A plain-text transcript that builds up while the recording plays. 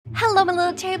Hello my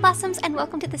little cherry blossoms and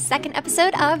welcome to the second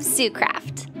episode of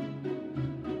Zoocraft.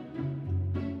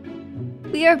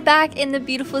 We are back in the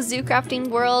beautiful Zoocrafting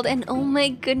world and oh my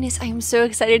goodness, I am so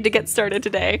excited to get started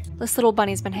today. This little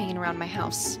bunny's been hanging around my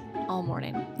house all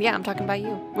morning. Yeah, I'm talking about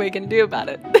you. What are you gonna do about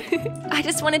it? I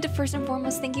just wanted to first and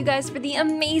foremost thank you guys for the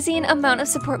amazing amount of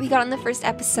support we got on the first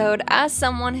episode. As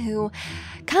someone who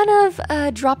kind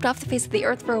of dropped off the face of the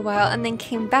earth for a while and then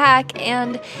came back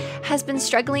and has been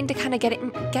struggling to kind of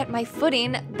get my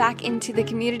footing back into the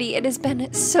community. It has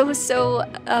been so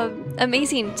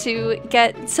amazing to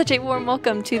get such a warm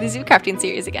welcome to the Zoocrafting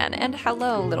series again. And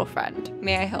hello, little friend.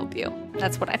 May I help you?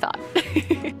 That's what I thought.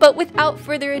 But without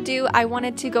further ado, I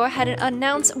wanted to go ahead and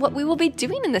announce what we will be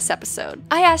doing in this episode.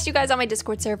 I asked you guys on my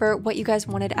Discord server what you guys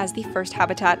wanted as the first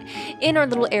habitat in our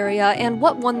little area, and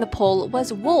what won the poll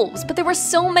was wolves. But there were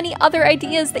so many other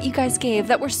ideas that you guys gave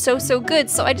that were so good,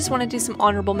 so I just want to do some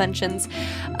honorable mentions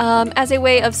as a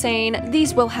way of saying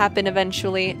these will happen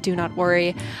eventually, do not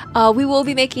worry. We will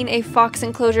be making a fox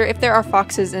enclosure if there are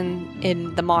foxes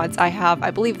in the mods I have.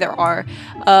 I believe there are.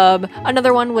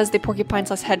 Another one was the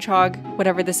porcupine/hedgehog,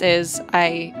 whatever this is.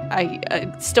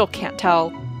 I still can't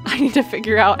tell. I need to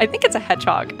figure out. I think it's a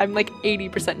hedgehog. I'm like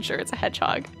 80% sure it's a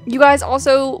hedgehog. You guys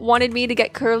also wanted me to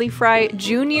get Curly Fry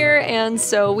Jr., and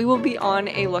so we will be on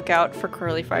a lookout for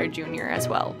Curly Fry Jr. as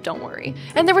well. Don't worry.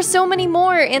 And there were so many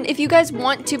more, and if you guys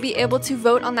want to be able to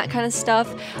vote on that kind of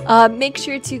stuff, make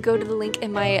sure to go to the link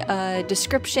in my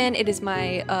description. It is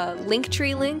my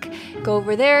Linktree link. Go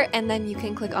over there, and then you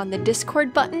can click on the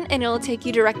Discord button, and it'll take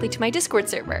you directly to my Discord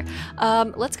server.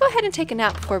 Let's go ahead and take a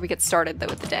nap before we get started, though,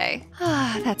 with the day.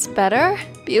 That's better.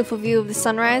 Beautiful view of the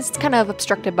sunrise. It's kind of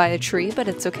obstructed by a tree, but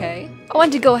it's okay. I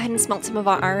wanted to go ahead and smelt some of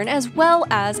our iron, as well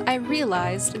as I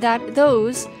realized that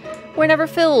those were never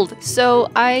filled.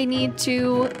 So I need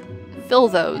to fill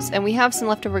those, and we have some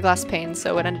leftover glass panes,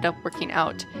 so it ended up working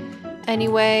out.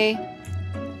 Anyway,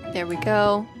 there we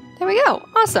go. There we go.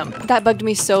 Awesome. That bugged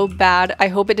me so bad. I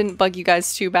hope it didn't bug you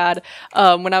guys too bad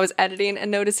when I was editing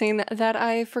and noticing that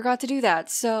I forgot to do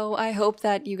that. So I hope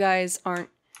that you guys aren't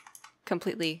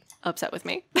completely upset with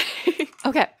me.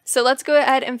 Okay, so let's go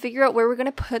ahead and figure out where we're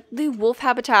gonna put the wolf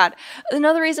habitat.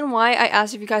 Another reason why I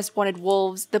asked if you guys wanted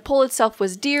wolves, the poll itself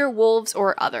was deer, wolves,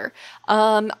 or other.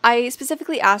 I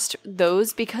specifically asked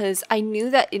those because I knew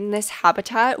that in this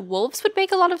habitat, wolves would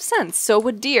make a lot of sense. So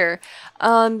would deer,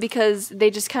 because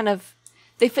they just kind of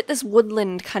they fit this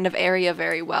woodland kind of area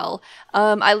very well.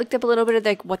 I looked up a little bit of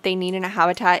like what they need in a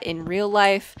habitat in real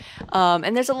life.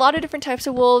 And there's a lot of different types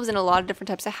of wolves and a lot of different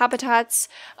types of habitats.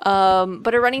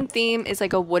 But a running theme is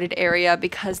like a wooded area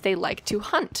because they like to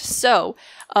hunt. So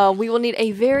we will need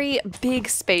a very big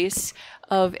space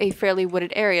of a fairly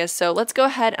wooded area. So let's go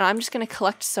ahead and I'm just going to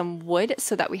collect some wood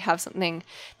so that we have something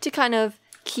to kind of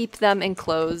keep them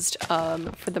enclosed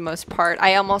for the most part. I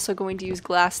am also going to use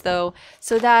glass though,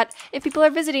 so that if people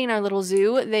are visiting our little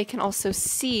zoo, they can also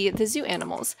see the zoo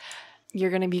animals.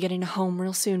 You're gonna be getting a home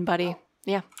real soon, buddy.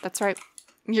 Yeah, that's right.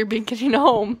 You're getting a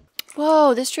home.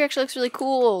 Whoa, this tree actually looks really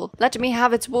cool. Let me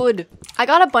have its wood. I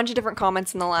got a bunch of different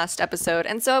comments in the last episode,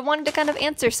 and so I wanted to kind of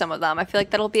answer some of them. I feel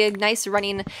like that'll be a nice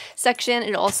running section.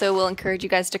 It also will encourage you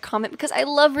guys to comment because I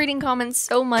love reading comments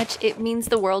so much. It means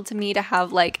the world to me to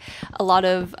have like a lot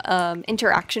of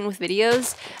interaction with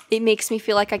videos. It makes me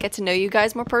feel like I get to know you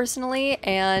guys more personally,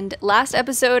 and last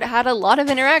episode had a lot of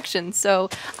interaction, so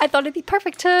I thought it'd be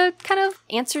perfect to kind of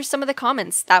answer some of the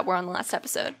comments that were on the last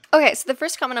episode. Okay, so the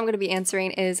first comment I'm going to be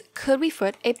answering is, could we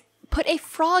put a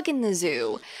frog in the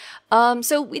zoo?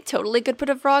 So we totally could put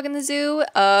a frog in the zoo.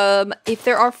 If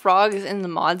there are frogs in the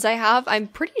mods I have, I'm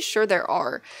pretty sure there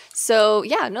are. So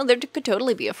yeah, no, there could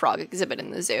totally be a frog exhibit in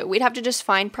the zoo. We'd have to just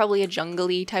find probably a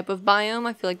jungly type of biome.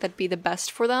 I feel like that'd be the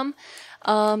best for them.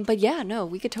 But yeah, no,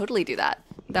 we could totally do that.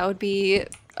 That would be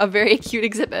a very cute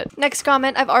exhibit. Next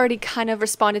comment I've already kind of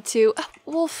responded to. Oh,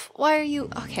 Wolf, why are you...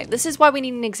 Okay, this is why we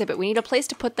need an exhibit. We need a place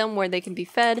to put them where they can be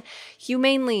fed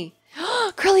humanely.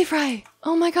 Curly Fry!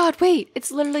 Oh my god, wait,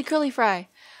 it's literally Curly Fry.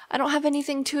 I don't have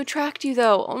anything to attract you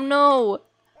though. Oh no.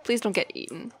 Please don't get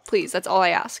eaten. Please, that's all I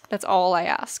ask. That's all I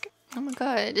ask. Oh my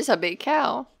god, just a big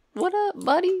cow. What up,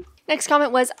 buddy? Next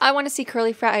comment was, I want to see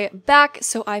Curly Fry back,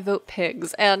 so I vote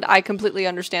pigs. And I completely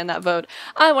understand that vote.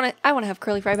 I want to have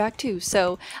Curly Fry back too,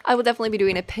 so I will definitely be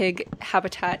doing a pig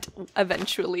habitat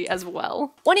eventually as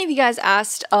well. One of you guys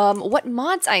asked what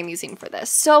mods I'm using for this.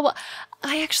 So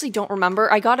I actually don't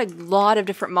remember. I got a lot of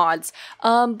different mods,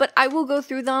 but I will go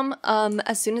through them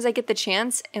as soon as I get the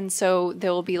chance, and so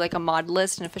there will be like a mod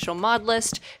list, an official mod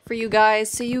list for you guys,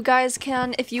 so you guys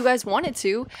can, if you guys wanted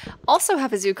to, also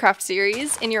have a Zoocraft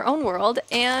series in your own world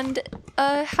and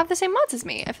have the same mods as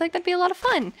me. I feel like that'd be a lot of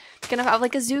fun. Gonna have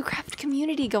like a Zoocraft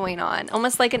community going on,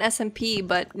 almost like an SMP,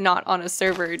 but not on a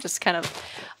server, just kind of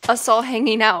us all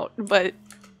hanging out, but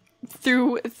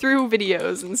through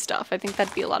videos and stuff. I think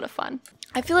that'd be a lot of fun.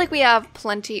 I feel like we have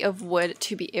plenty of wood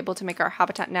to be able to make our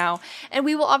habitat now, and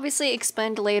we will obviously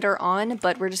expand later on,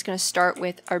 but we're just going to start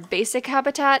with our basic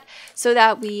habitat so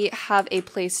that we have a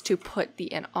place to put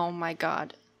the oh my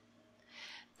god.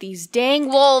 These dang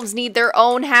wolves need their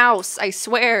own house, I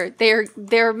swear.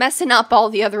 They're messing up all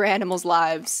the other animals'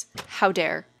 lives. How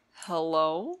dare.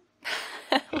 Hello?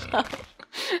 Hello.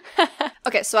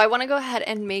 Okay, so I want to go ahead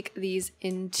and make these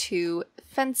into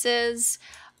fences.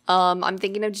 I'm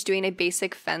thinking of just doing a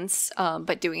basic fence,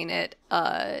 but doing it,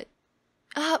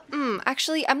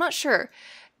 actually, I'm not sure.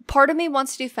 Part of me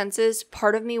wants to do fences,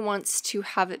 part of me wants to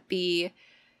have it be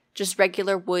just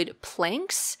regular wood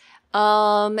planks,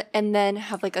 and then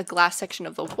have like a glass section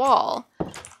of the wall.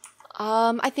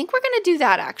 I think we're gonna do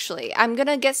that actually. I'm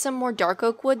gonna get some more dark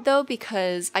oak wood though,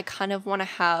 because I kind of want to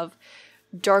have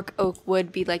dark oak wood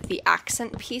be like the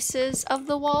accent pieces of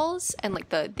the walls and like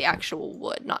the actual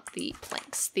wood, not the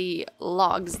planks, the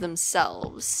logs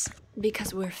themselves,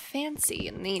 because we're fancy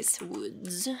in these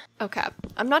woods. Okay,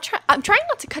 I'm trying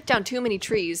not to cut down too many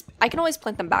trees. I can always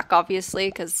plant them back obviously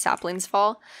because saplings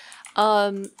fall.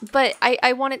 But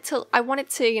I want it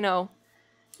to, you know,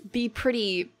 be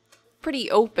pretty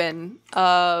open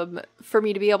for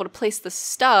me to be able to place the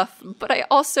stuff, but I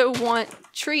also want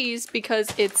trees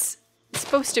because it's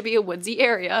supposed to be a woodsy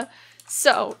area.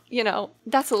 So, you know,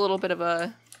 that's a little bit of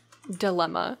a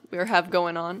dilemma we have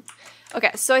going on.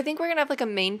 Okay, so I think we're gonna have like a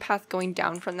main path going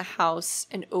down from the house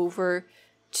and over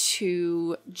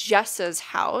to Jessa's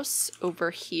house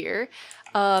over here.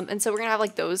 And so we're gonna have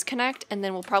like those connect, and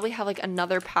then we'll probably have like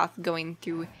another path going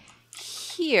through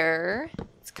here.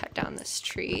 Let's cut down this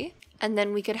tree. And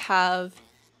then we could have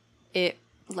it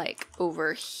like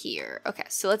over here. Okay,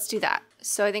 so let's do that.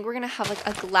 So I think we're gonna have like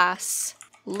a glass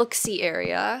look-see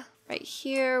area right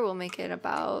here. We'll make it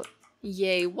about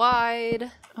yay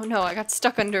wide. Oh no, I got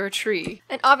stuck under a tree.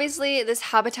 And obviously this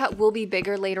habitat will be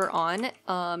bigger later on.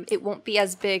 It won't be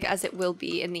as big as it will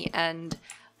be in the end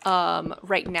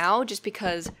right now, just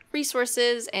because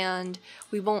resources, and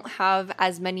we won't have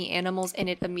as many animals in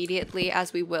it immediately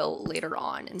as we will later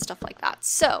on and stuff like that.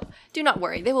 So do not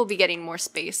worry, they will be getting more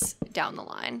space down the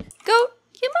line. Goat,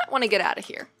 you might want to get out of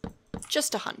here.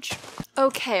 Just a hunch.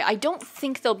 Okay, I don't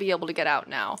think they'll be able to get out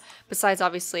now, besides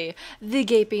obviously the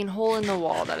gaping hole in the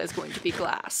wall that is going to be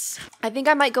glass. I think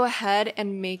I might go ahead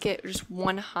and make it just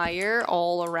one higher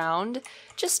all around,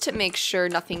 just to make sure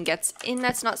nothing gets in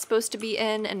that's not supposed to be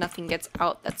in, and nothing gets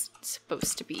out that's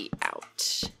supposed to be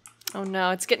out. Oh no,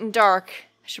 it's getting dark.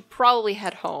 I should probably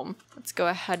head home. Let's go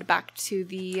ahead back to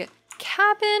the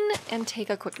cabin and take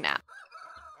a quick nap.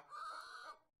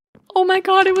 Oh my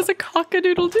god, it was a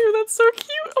cock-a-doodle-doo. That's so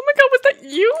cute. Oh my god, was that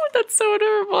you? That's so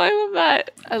adorable. I love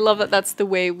that. I love that that's the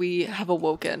way we have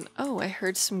awoken. Oh, I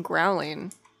heard some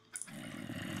growling.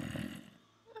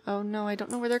 Oh no, I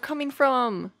don't know where they're coming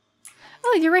from.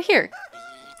 Oh, you're right here.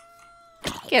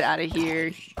 Get out of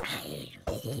here.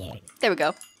 There we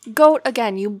go. Goat,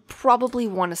 again, you probably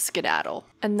want to skedaddle.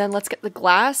 And then let's get the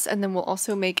glass, and then we'll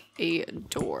also make a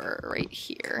door right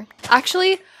here.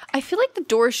 Actually, I feel like the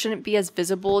door shouldn't be as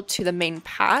visible to the main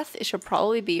path. It should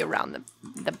probably be around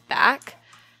the back.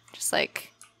 Just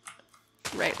like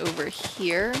right over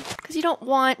here. Because you don't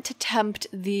want to tempt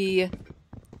the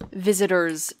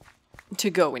visitors to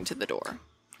go into the door.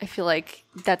 I feel like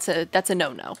that's a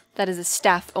no-no. That is a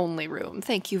staff-only room.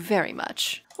 Thank you very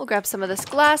much. We'll grab some of this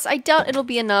glass. I doubt it'll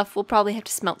be enough. We'll probably have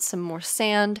to smelt some more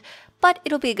sand, but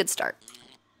it'll be a good start.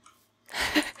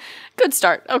 Good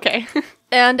start, okay.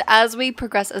 And as we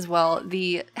progress as well,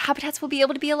 the habitats will be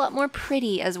able to be a lot more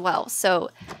pretty as well. So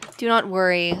do not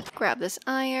worry. Grab this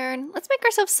iron. Let's make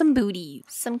ourselves some booties.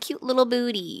 Some cute little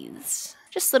booties.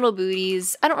 Just little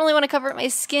booties. I don't really want to cover up my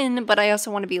skin, but I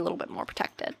also want to be a little bit more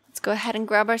protected. Let's go ahead and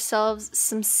grab ourselves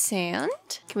some sand.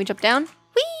 Can we jump down?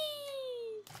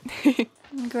 Whee!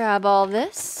 Grab all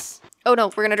this. Oh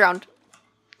no, we're gonna drown.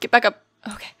 Get back up.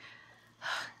 Okay.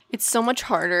 It's so much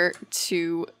harder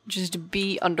to just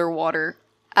be underwater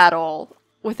at all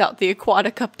without the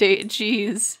aquatic update.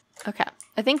 Jeez. Okay,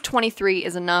 I think 23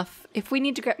 is enough. If we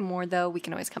need to get more though, we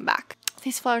can always come back.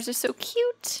 These flowers are so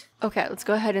cute. Okay, let's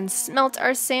go ahead and smelt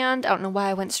our sand. I don't know why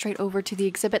I went straight over to the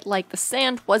exhibit like the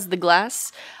sand was the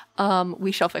glass.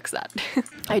 We shall fix that.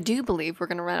 I do believe we're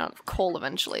gonna run out of coal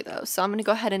eventually though, so I'm gonna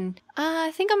go ahead and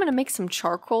I think I'm gonna make some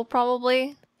charcoal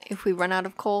probably. if we run out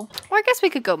of coal. Or I guess we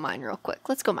could go mine real quick.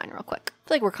 Let's go mine real quick. I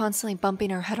feel like we're constantly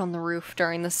bumping our head on the roof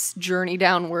during this journey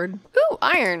downward. Ooh,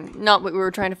 iron. Not what we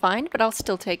were trying to find, but I'll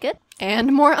still take it.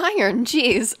 And more iron.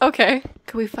 Jeez. Okay.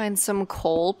 Could we find some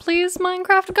coal, please,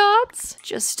 Minecraft gods?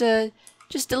 Just a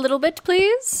little bit,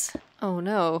 please. Oh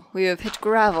no, we have hit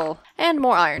gravel. And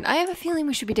more iron. I have a feeling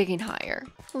we should be digging higher.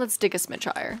 Let's dig a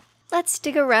smidge higher. Let's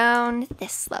dig around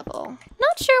this level.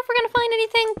 Not sure if we're gonna find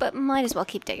anything, but might as well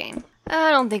keep digging. I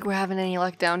don't think we're having any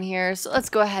luck down here, so let's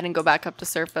go ahead and go back up to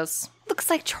surface. Looks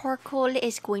like charcoal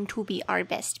is going to be our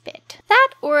best bet. That,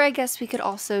 or I guess we could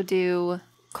also do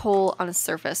coal on a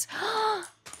surface.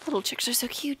 Little chicks are so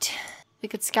cute. We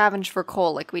could scavenge for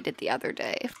coal like we did the other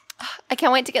day. I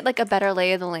can't wait to get like a better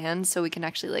lay of the land so we can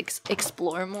actually like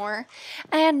explore more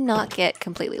and not get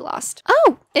completely lost.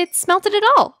 Oh, it smelted it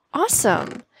all.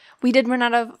 Awesome. We did run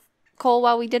out of coal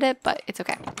while we did it, but it's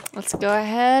okay. Let's go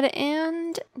ahead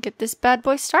and get this bad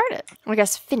boy started. I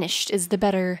guess finished is the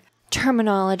better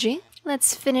terminology.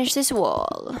 Let's finish this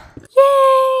wall.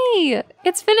 Yay!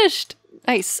 It's finished.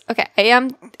 Nice. Okay,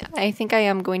 I think I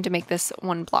am going to make this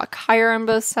one block higher on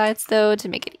both sides though to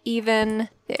make it even.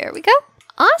 There we go.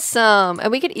 Awesome.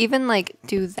 And we could even like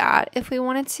do that if we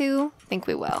wanted to. I think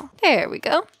we will. There we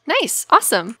go. Nice.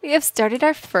 Awesome. We have started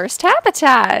our first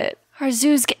habitat. Our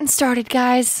zoo's getting started,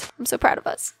 guys. I'm so proud of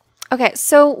us. Okay,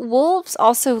 so wolves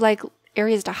also like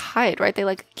areas to hide, right? They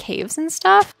like caves and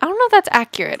stuff. I don't know if that's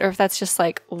accurate or if that's just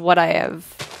like what I have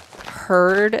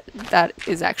heard that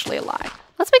is actually a lie.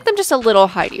 Let's make them just a little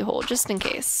hidey hole just in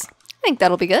case. I think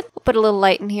that'll be good. We'll put a little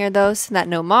light in here though so that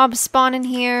no mobs spawn in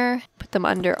here. Put them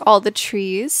under all the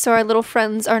trees so our little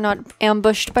friends are not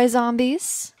ambushed by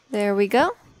zombies. There we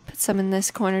go. Put some in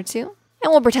this corner too.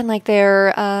 And we'll pretend like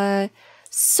they're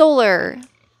solar.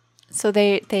 So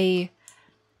they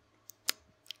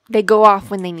go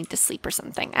off when they need to sleep or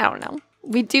something. I don't know.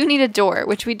 We do need a door,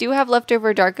 which we do have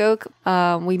leftover dark oak.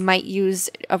 We might use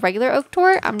a regular oak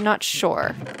door. I'm not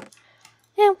sure.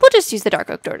 Yeah, we'll just use the dark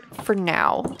oak door for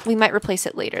now. We might replace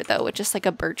it later, though, with just like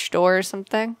a birch door or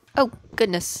something. Oh,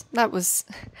 goodness. That was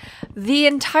the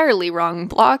entirely wrong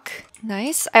block.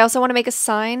 Nice. I also want to make a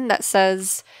sign that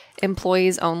says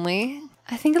employees only.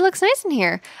 I think it looks nice in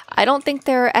here. I don't think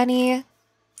there are any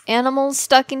animals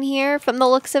stuck in here from the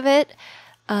looks of it.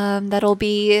 That'll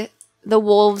be the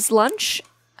wolves' lunch.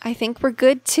 I think we're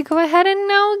good to go ahead and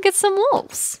now get some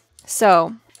wolves.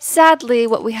 So sadly,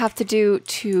 what we have to do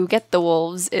to get the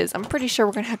wolves is I'm pretty sure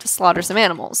we're going to have to slaughter some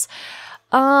animals.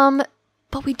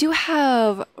 But we do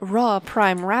have raw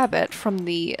prime rabbit from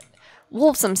the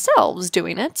wolves themselves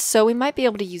doing it, so we might be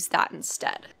able to use that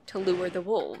instead to lure the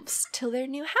wolves to their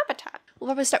new habitat. We'll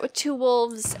probably start with 2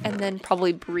 wolves and then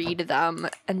probably breed them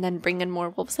and then bring in more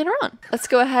wolves later on. Let's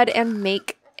go ahead and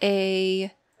make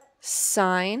a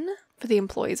sign for the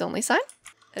employees only sign.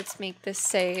 Let's make this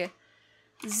say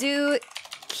Zookeeper.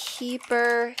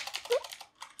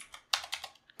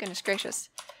 Goodness gracious.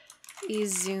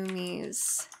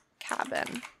 Izumi's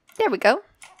cabin. There we go.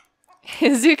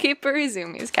 Zookeeper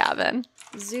Izumi's cabin.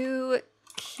 Zookeepers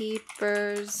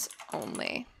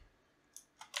only.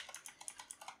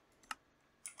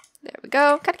 There we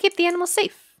go. Gotta keep the animals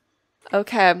safe.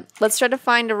 Okay, let's try to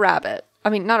find a rabbit. I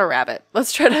mean, not a rabbit.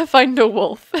 Let's try to find a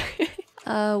wolf.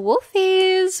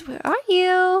 Wolfies, where are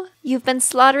you? You've been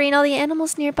slaughtering all the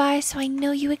animals nearby, so I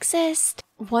know you exist.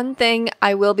 One thing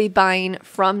I will be buying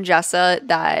from Jessa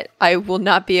that I will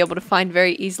not be able to find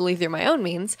very easily through my own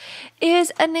means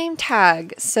is a name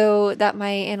tag so that my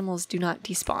animals do not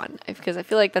despawn, because I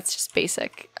feel like that's just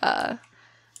basic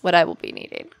what I will be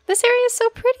needing. This area is so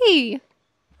pretty.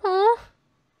 Aww.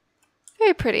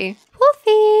 Very pretty.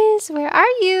 Wolfies, where are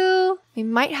you? We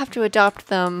might have to adopt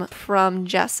them from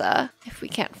Jessa if we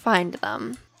can't find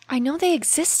them. I know they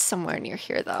exist somewhere near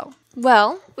here though.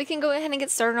 Well, we can go ahead and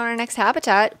get started on our next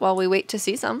habitat while we wait to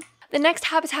see some. The next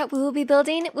habitat we will be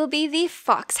building will be the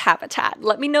fox habitat.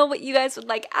 Let me know what you guys would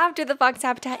like after the fox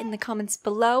habitat in the comments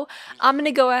below. I'm going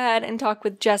to go ahead and talk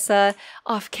with Jessa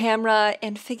off camera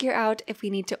and figure out if we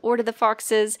need to order the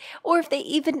foxes or if they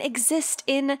even exist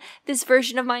in this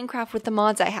version of Minecraft with the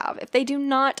mods I have. If they do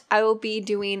not, I will be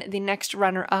doing the next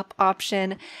runner-up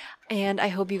option, and I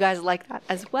hope you guys like that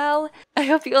as well. I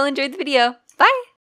hope you all enjoyed the video. Bye!